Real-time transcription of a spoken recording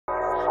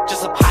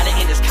Just a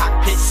pilot in his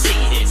cockpit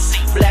seated.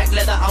 Black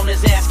leather on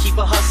his ass, keep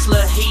a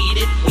hustler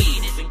heated.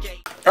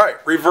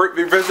 Alright,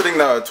 revisiting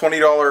the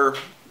 $20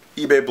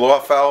 eBay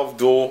blow-off valve,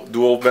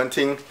 dual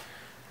venting.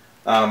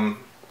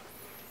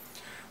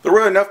 There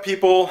were enough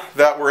people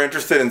that were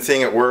interested in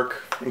seeing it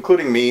work,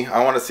 including me.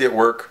 I want to see it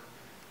work.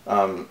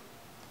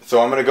 So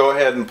I'm going to go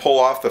ahead and pull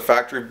off the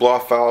factory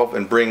blow-off valve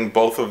and bring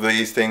both of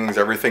these things,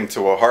 everything,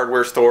 to a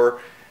hardware store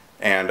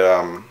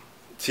and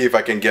see if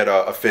I can get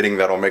a fitting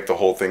that'll make the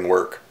whole thing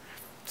work.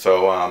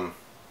 So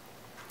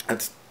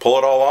let's pull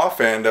it all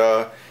off and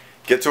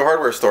get to a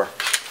hardware store.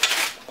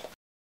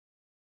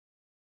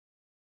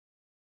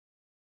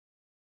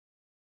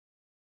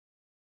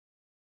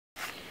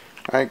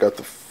 Alright, got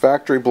the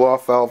factory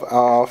blow-off valve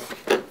off.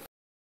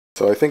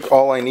 So I think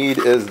all I need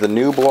is the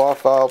new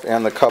blow-off valve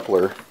and the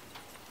coupler.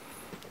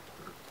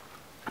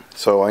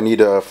 So I need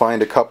to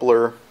find a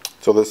coupler,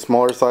 so the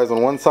smaller size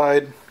on one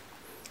side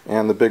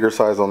and the bigger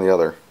size on the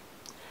other.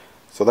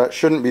 So that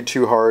shouldn't be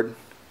too hard.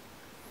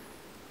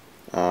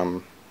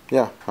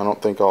 Yeah, I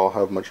don't think I'll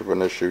have much of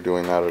an issue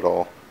doing that at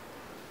all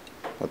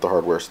at the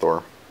hardware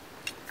store.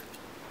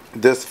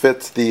 This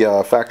fits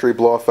the factory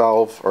blow-off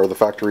valve, or the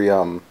factory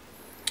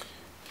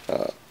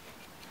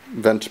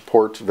vent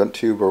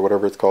tube, or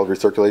whatever it's called,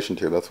 recirculation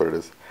tube, that's what it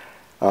is.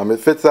 It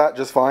fits that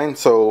just fine,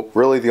 so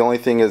really the only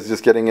thing is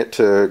just getting it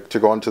to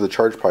go into the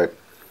charge pipe.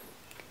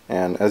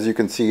 And as you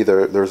can see,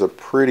 there's a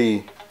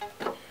pretty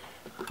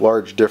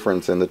large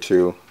difference in the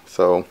two,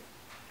 so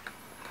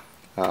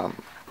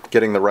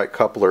getting the right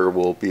coupler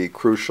will be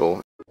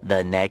crucial.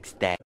 The next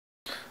day.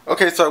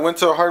 Okay, so I went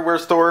to a hardware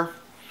store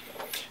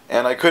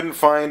and I couldn't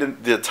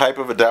find the type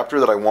of adapter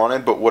that I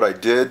wanted, but what I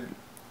did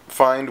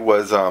find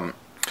was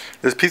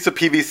this piece of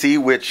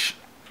PVC which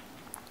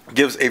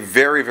gives a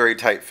very, very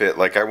tight fit.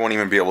 Like, I won't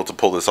even be able to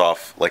pull this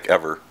off, like,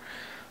 ever.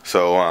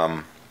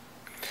 So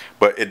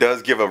but it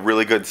does give a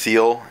really good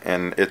seal,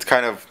 and it's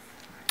kind of,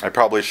 I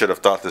probably should have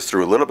thought this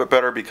through a little bit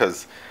better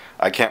because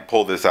I can't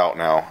pull this out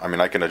now. I mean,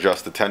 I can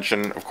adjust the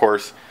tension, of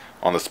course,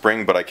 on the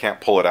spring, but I can't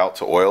pull it out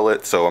to oil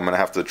it, so I'm gonna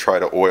have to try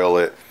to oil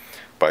it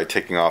by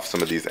taking off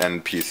some of these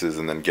end pieces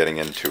and then getting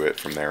into it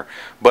from there.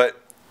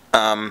 But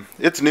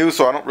it's new,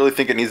 so I don't really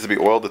think it needs to be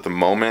oiled at the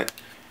moment.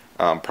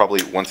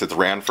 Probably once it's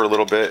ran for a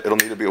little bit, it'll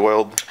need to be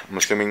oiled, I'm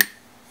assuming.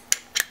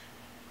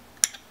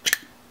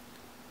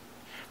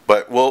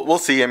 But we'll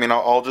see. I mean,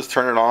 I'll just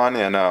turn it on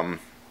and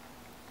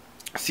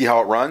see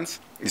how it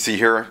runs. You see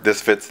here,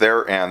 this fits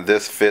there, and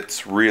this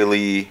fits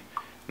really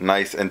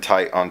nice and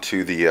tight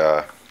onto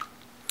the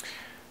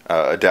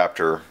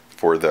adapter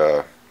for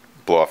the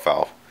blow-off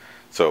valve.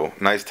 So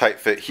nice tight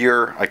fit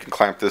here. I can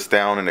clamp this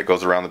down and it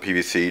goes around the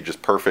PVC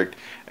just perfect.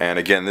 And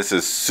again, this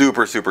is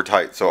super, super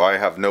tight, so I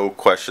have no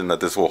question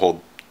that this will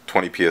hold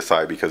 20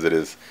 psi because it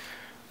is.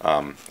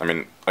 I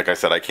mean, like I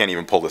said, I can't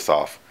even pull this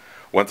off.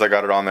 Once I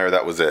got it on there,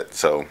 that was it.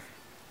 So,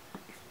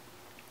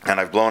 and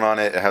I've blown on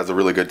it. It has a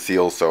really good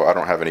seal, so I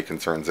don't have any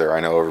concerns there.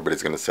 I know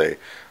everybody's going to say,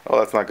 oh,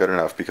 that's not good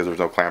enough because there's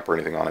no clamp or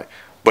anything on it.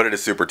 But it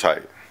is super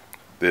tight.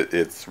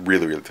 It's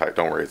really, really tight.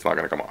 Don't worry, it's not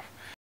going to come off.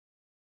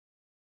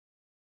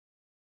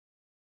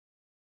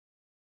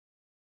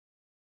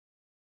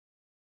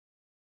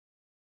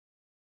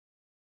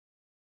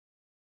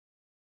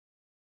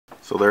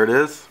 So there it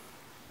is.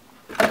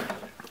 You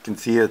can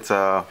see it's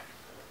a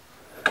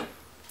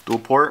dual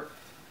port.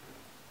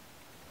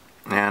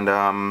 And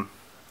I'll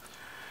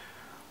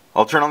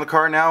turn on the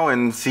car now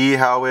and see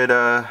how it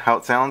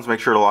sounds. Make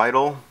sure it'll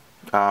idle.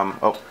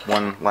 Oh,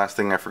 one last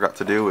thing I forgot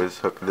to do is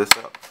hook this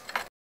up.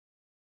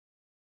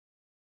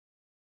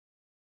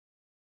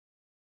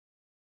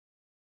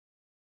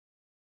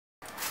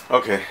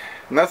 Okay,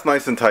 and that's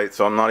nice and tight,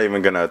 so I'm not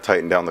even going to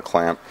tighten down the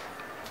clamp.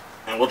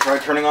 And we'll try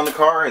turning on the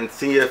car and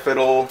see if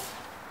it'll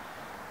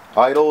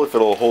idle, if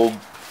it'll hold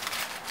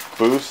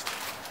boost.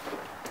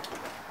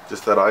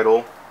 Just that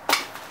idle.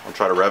 I'll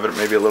try to rev it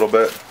maybe a little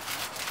bit.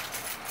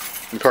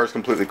 The car's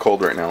completely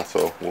cold right now,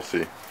 so we'll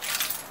see.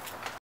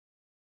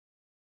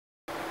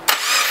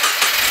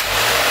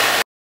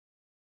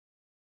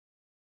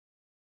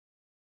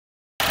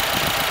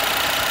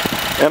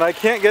 And I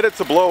can't get it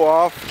to blow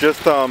off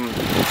just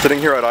sitting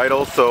here at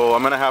idle, so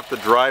I'm gonna have to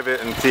drive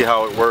it and see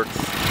how it works.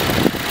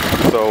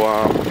 So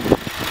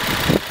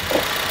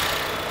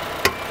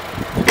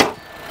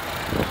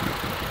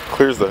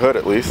clears the hood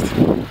at least.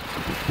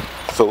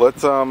 So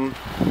let's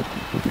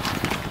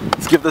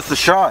give this a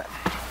shot.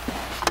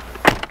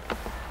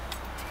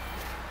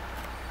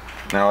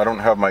 Now I don't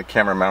have my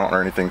camera mount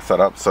or anything set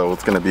up, so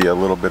it's going to be a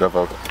little bit of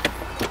a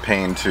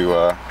pain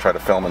to try to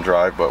film and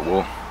drive, but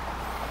we'll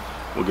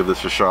give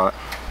this a shot.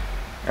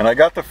 And I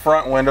got the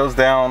front windows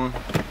down.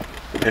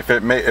 If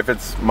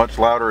it's much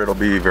louder, it'll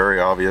be very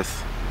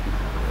obvious.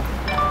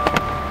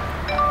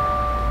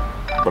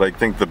 But I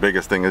think the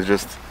biggest thing is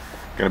just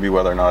going to be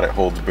whether or not it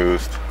holds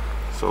boost.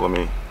 So let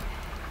me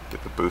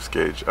get the boost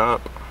gauge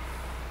up.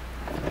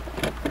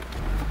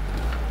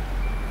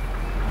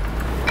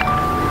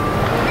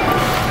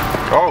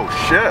 Oh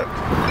shit!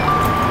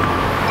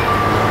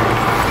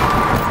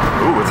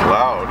 Ooh, it's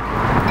loud.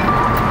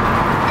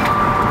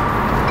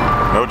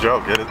 No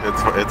joke,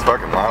 it's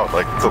fucking loud.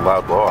 Like, it's a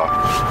loud blow off.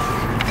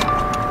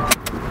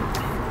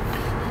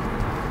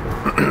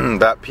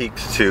 That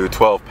peaked to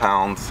 12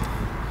 pounds.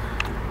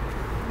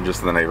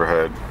 Just in the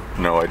neighborhood.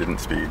 No, I didn't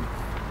speed.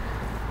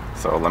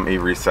 So let me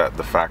reset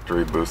the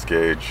factory boost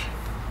gauge.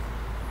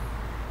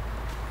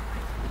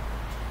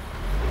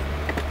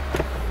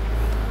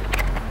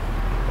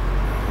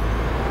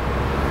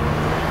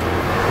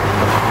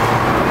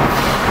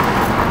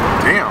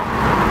 Damn.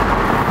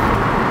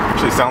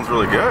 Actually sounds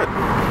really good.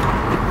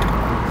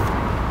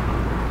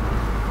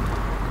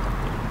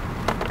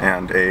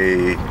 And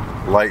a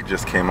light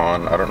just came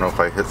on. I don't know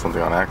if I hit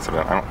something on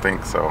accident. I don't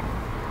think so.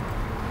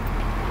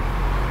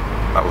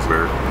 That was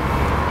weird.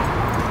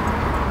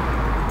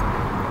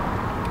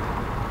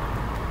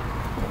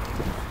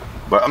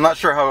 But I'm not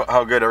sure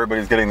how good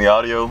everybody's getting the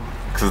audio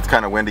because it's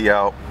kind of windy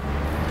out.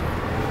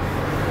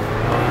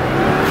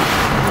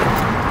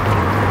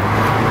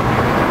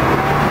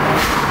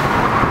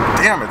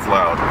 Damn, it's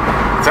loud.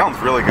 It sounds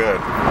really good.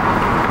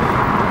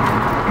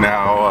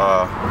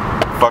 Now,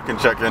 fucking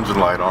check engine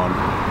light on.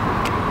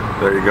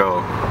 There you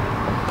go.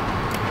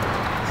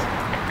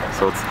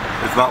 So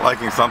it's not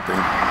liking something.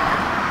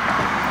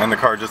 And the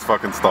car just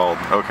fucking stalled.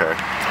 Okay.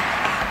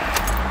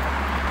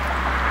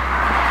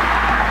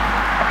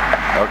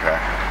 Okay.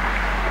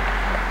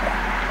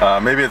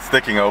 Maybe it's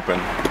sticking open.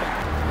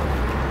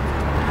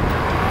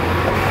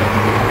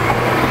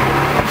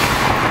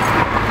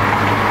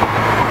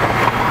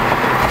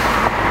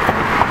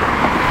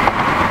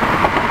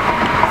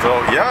 So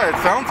yeah, it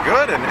sounds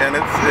good, and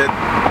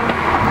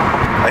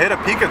I hit a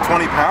peak at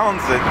 20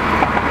 pounds.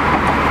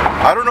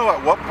 I don't know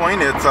at what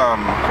point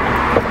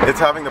it's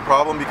having the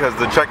problem because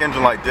the check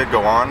engine light did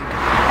go on.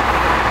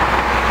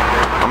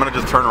 I'm gonna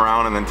just turn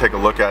around and then take a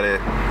look at it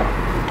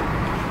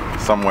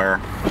somewhere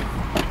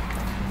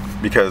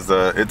because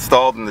it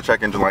stalled and the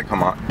check engine light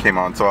came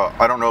on. So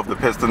I don't know if the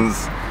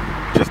pistons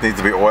just needs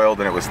to be oiled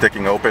and it was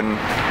sticking open.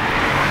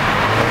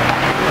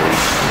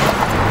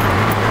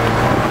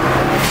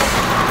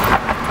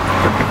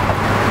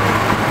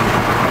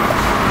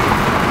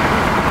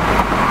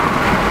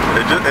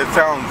 It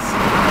sounds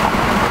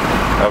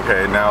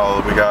okay.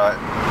 Now we got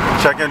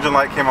check engine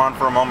light came on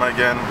for a moment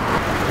again.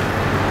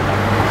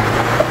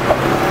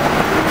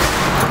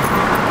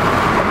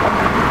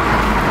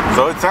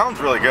 So it sounds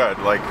really good.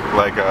 Like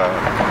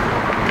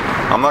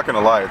I'm not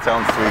gonna lie, it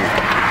sounds sweet.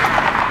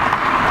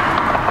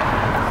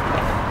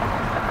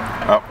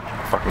 Oh,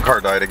 fucking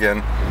car died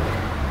again.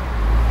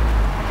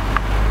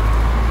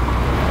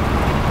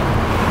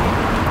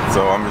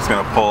 So I'm just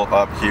gonna pull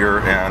up here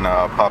and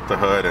pop the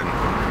hood and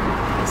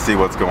see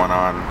what's going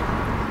on.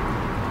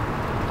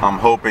 I'm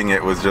hoping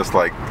it was just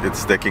like it's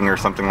sticking or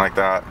something like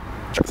that.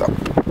 Check this out.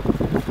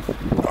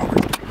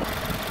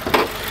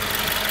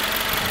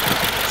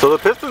 So the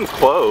piston's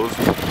closed.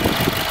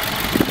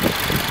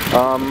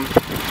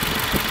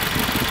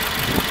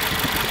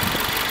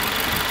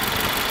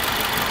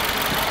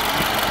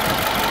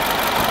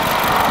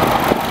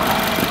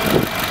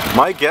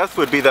 My guess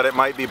would be that it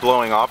might be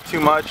blowing off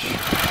too much.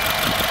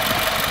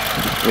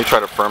 Let me try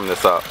to firm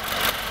this up.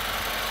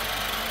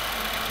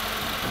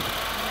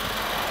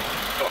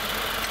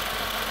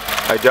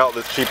 I doubt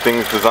this cheap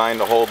thing's designed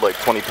to hold like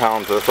 20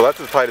 pounds, so that's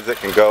as tight as it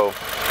can go.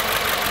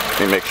 Let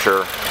me make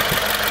sure.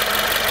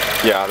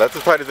 Yeah, that's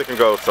as tight as it can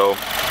go, so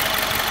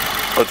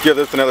let's give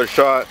this another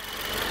shot.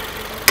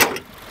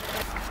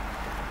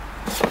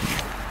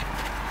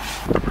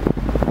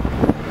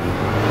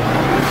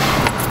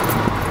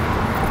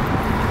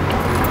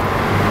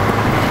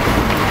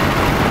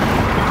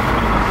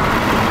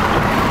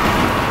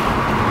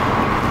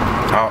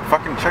 Oh,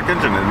 fucking check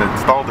engine and it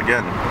stalled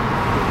again.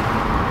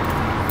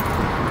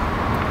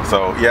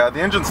 So yeah, the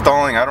engine's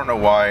stalling. I don't know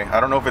why. I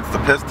don't know if it's the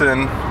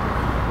piston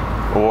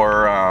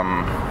or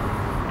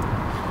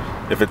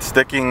if it's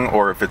sticking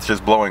or if it's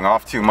just blowing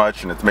off too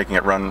much and it's making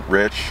it run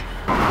rich.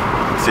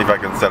 Let's see if I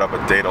can set up a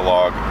data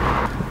log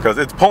because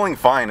it's pulling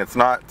fine. It's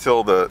not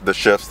till the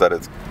shifts that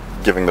it's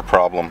giving the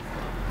problem.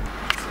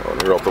 So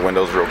let me roll up the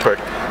windows real quick.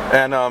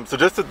 And so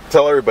just to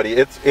tell everybody,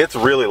 it's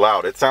really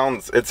loud. It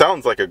sounds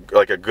like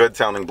a good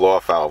sounding blow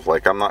off valve.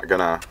 Like I'm not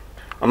gonna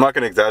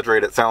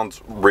exaggerate, it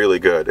sounds really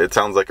good. It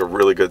sounds like a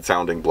really good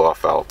sounding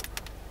blow-off valve.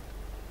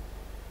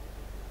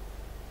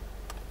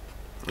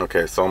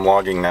 Okay, so I'm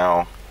logging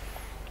now.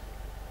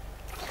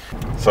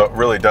 So it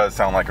really does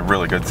sound like a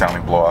really good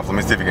sounding blow-off. Let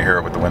me see if you can hear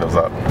it with the windows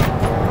up.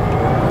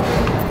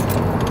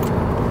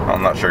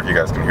 I'm not sure if you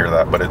guys can hear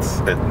that, but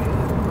it's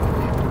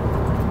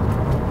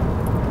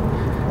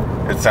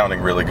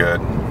sounding really good.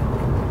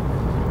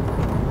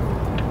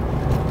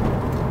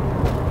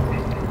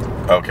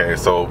 Okay,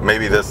 so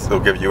maybe this will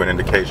give you an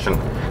indication.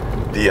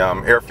 The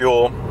air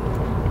fuel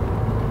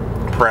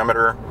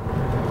parameter,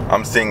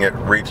 I'm seeing it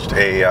reached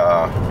a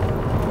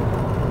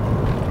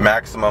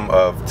maximum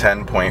of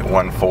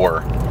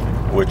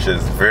 10.14, which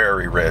is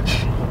very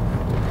rich.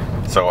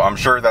 So I'm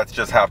sure that's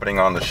just happening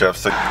on the shift.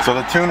 So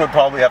the tune would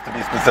probably have to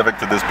be specific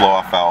to this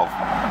blow-off valve.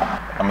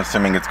 I'm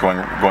assuming it's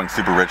going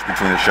super rich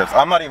between the shifts.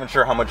 I'm not even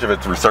sure how much of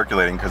it's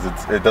recirculating because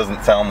it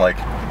doesn't sound like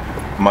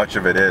much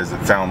of it is.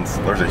 It sounds,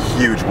 there's a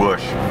huge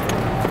whoosh.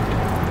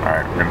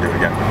 Alright, we're gonna do it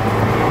again.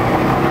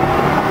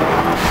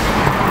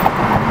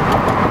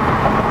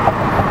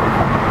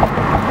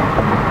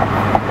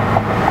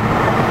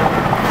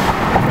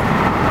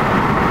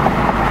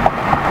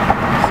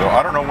 So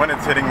I don't know when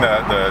it's hitting the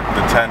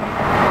 10.14.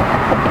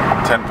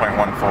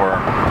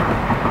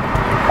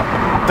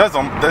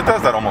 It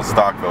does that almost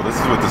stock though. This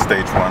is with the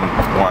stage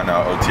 1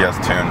 OTS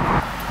tune.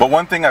 But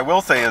one thing I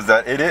will say is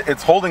that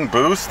it's holding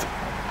boost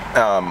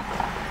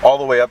all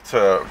the way up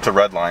to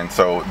redline.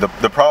 So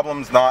the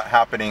problem's not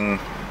happening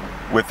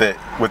with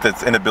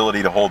its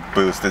inability to hold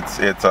boost. It's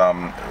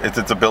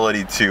its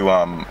ability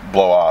to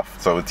blow off.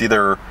 So it's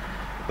either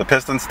the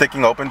piston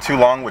sticking open too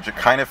long, which it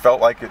kind of felt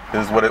like it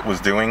is what it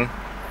was doing.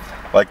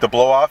 Like the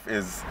blow off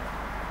it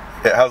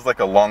has like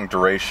a long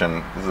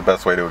duration, is the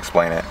best way to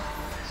explain it.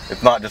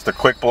 It's not just a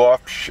quick blow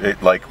off,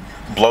 it like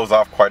blows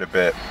off quite a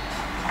bit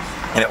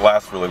and it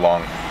lasts really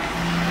long.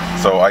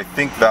 So I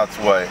think that's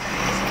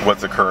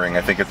what's occurring.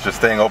 I think it's just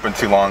staying open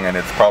too long and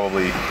it's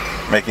probably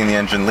making the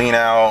engine lean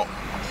out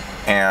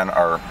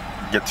or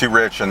get too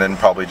rich and then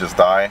probably just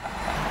die.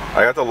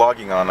 I got the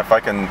logging on. If I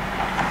can,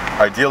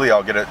 ideally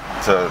I'll get it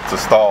to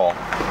stall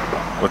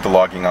with the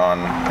logging on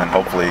and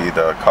hopefully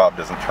the cob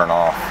doesn't turn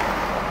off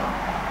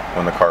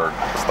when the car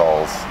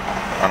stalls.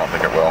 I don't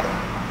think it will.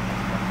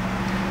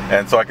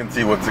 And so I can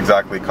see what's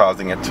exactly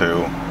causing it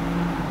to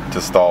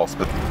stall. So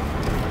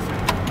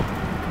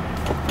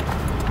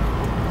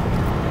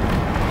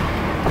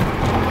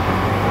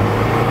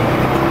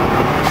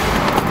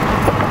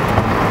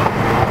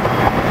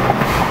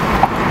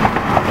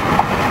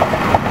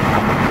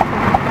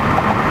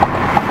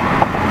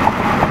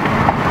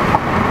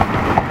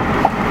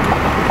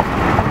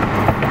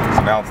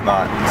now it's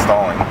not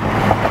stalling.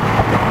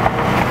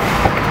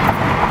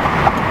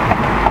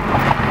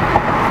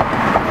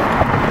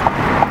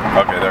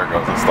 Okay, there it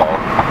goes, it's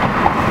stalled.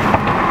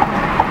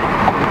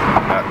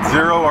 At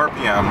 0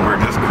 RPM, we're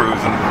just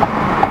cruising.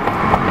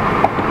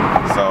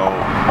 So,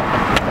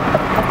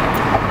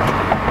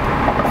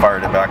 I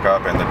fired it back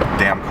up and the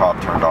damn cob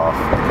turned off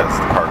because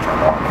the car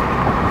turned off.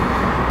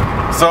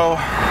 So,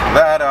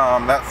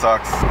 that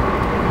sucks.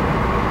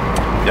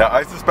 Yeah,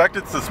 I suspect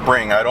it's the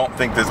spring. I don't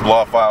think this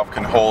blow-off valve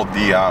can hold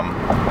the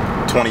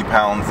 20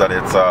 pounds that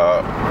it's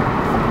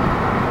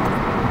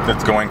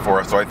going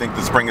for. So I think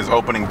the spring is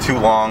opening too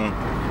long.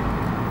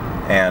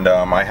 And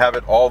I have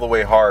it all the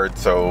way hard,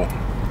 so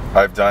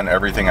I've done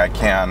everything I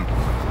can.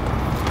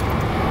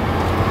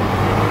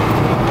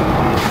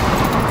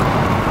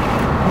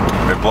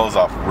 It blows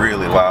off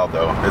really loud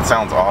though. It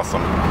sounds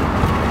awesome.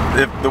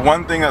 The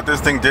one thing that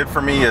this thing did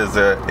for me is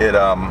it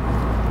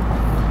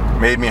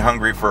made me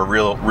hungry for a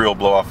real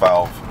blow-off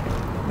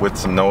valve with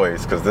some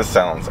noise, because this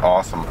sounds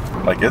awesome.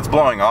 Like it's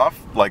blowing off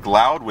like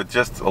loud with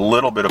just a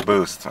little bit of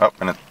boost. Oh,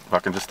 and it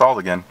fucking just stalled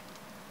again.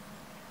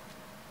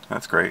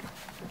 That's great.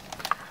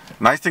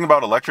 Nice thing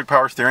about electric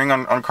power steering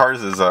on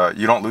cars is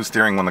you don't lose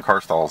steering when the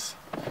car stalls.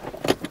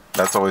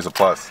 That's always a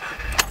plus.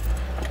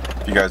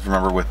 If you guys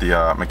remember with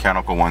the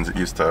mechanical ones,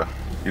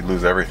 you'd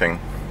lose everything.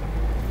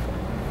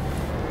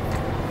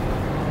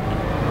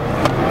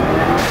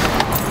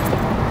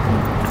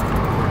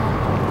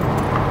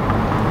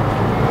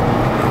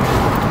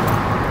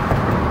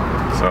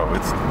 So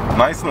it's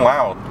nice and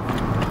loud.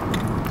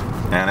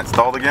 And it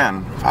stalled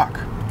again. Fuck.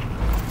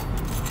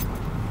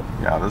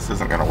 Yeah, this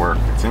isn't going to work.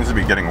 It seems to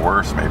be getting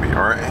worse, maybe.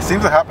 Or it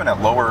seems to happen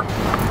at lower...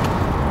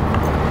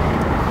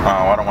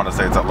 I don't want to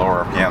say it's at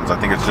lower RPMs. I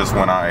think it's just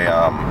when I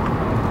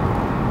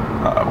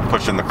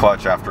push in the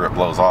clutch after it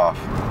blows off.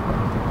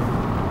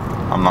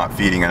 I'm not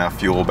feeding enough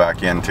fuel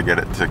back in to get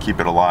it to keep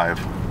it alive.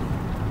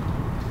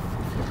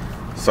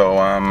 So,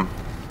 I'll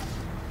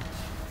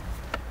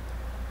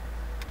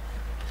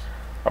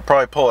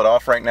probably pull it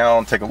off right now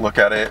and take a look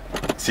at it.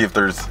 See if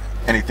there's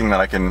anything that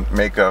I can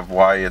make of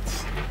why it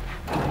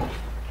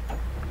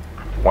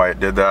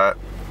did that,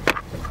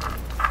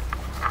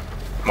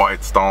 why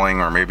it's stalling,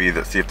 or maybe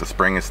see if the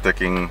spring is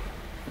sticking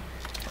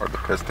or the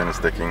piston is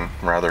sticking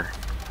rather.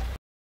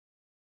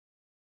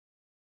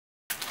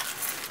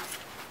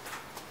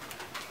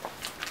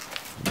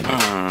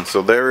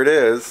 So there it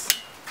is.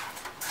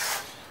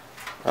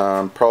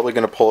 I'm probably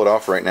going to pull it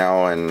off right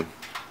now and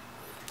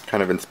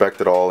kind of inspect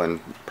it all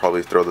and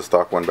probably throw the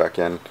stock one back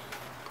in.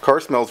 The car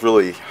smells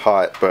really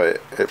hot,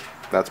 but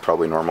that's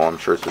probably normal. I'm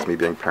sure it's just me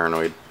being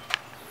paranoid.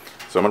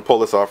 So I'm going to pull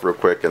this off real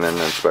quick and then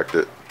inspect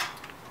it.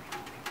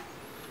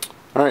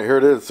 Alright, here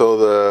it is.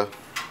 So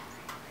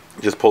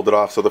just pulled it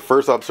off. So the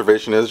first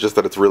observation is just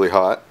that it's really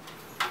hot.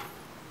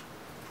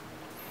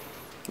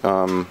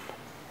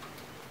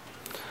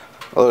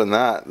 Other than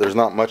that, there's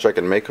not much I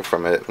can make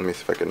from it. Let me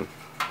see if I can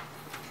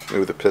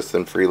move the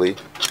piston freely.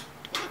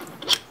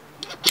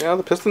 Yeah,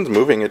 the piston's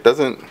moving. It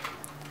doesn't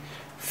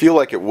feel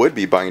like it would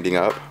be binding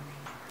up.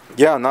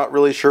 Yeah, I'm not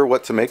really sure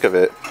what to make of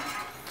it.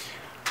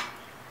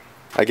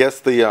 I guess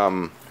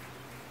the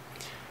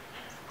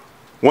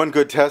one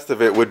good test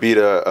of it would be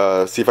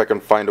to see if I can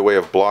find a way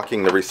of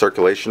blocking the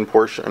recirculation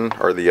portion,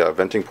 or the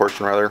venting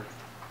portion rather.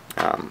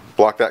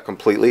 Block that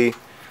completely,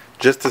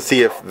 just to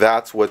see if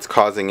that's what's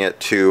causing it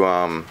to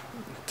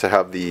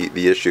have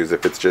the issues,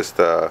 if it's just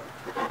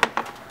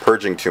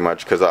purging too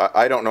much, because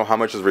I don't know how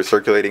much is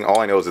recirculating. All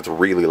I know is it's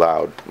really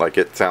loud. Like,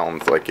 it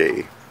sounds like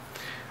a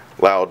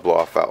loud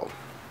blow-off valve.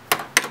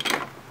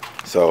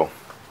 So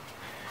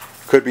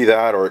could be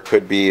that, or it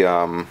could be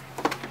hell,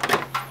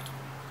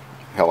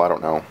 I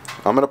don't know.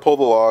 I'm gonna pull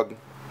the log,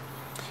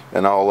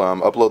 and I'll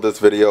upload this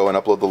video and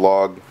upload the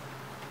log,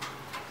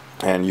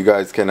 and you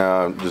guys can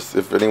just,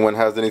 if anyone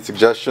has any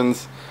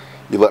suggestions,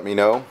 you let me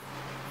know.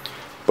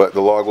 But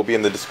the log will be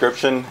in the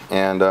description,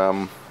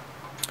 and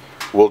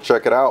we'll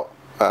check it out.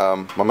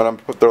 I'm gonna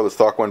throw the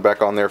stock one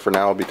back on there for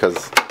now,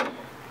 because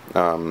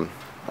I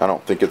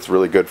don't think it's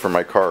really good for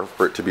my car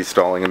for it to be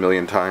stalling a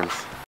million times.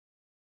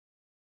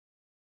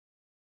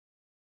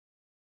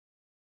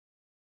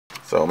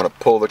 So I'm gonna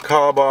pull the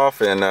cob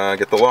off and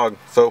get the log.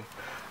 So,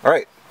 all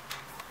right.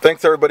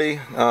 Thanks everybody.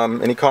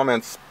 Any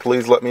comments,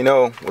 please let me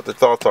know what the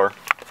thoughts are.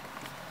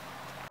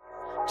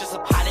 Just a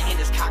pilot in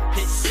his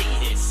cockpit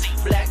seated.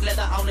 Black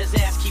leather on his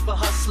ass, keep a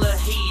hustler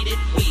heated.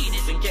 Weed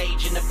is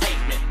engaged in the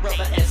pavement.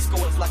 Brother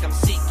escorts like I'm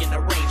seeking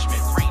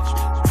arrangement.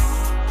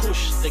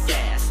 Push the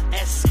gas,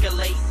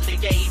 escalate the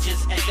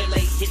gauges,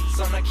 escalate hits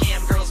on the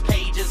cam girl's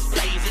page.